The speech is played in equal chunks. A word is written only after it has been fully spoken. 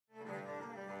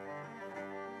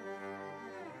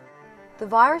The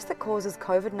virus that causes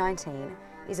COVID-19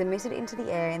 is emitted into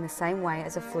the air in the same way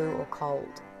as a flu or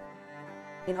cold.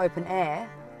 In open air,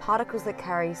 particles that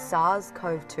carry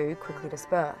SARS-CoV-2 quickly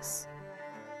disperse.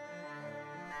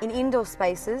 In indoor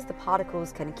spaces, the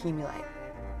particles can accumulate.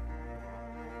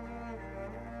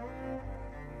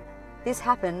 This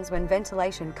happens when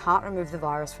ventilation can't remove the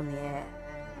virus from the air.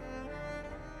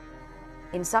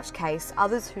 In such case,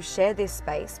 others who share this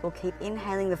space will keep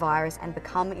inhaling the virus and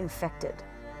become infected.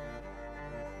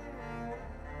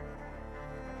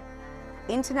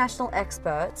 International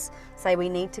experts say we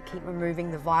need to keep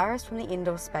removing the virus from the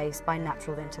indoor space by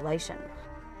natural ventilation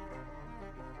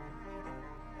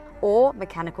or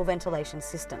mechanical ventilation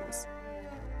systems.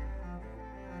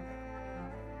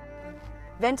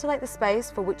 Ventilate the space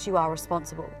for which you are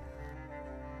responsible.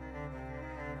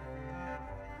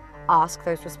 Ask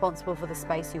those responsible for the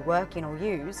space you work in or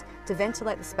use to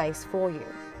ventilate the space for you.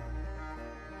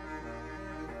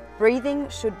 Breathing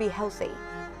should be healthy.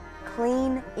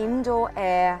 Clean indoor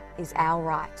air is our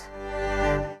right.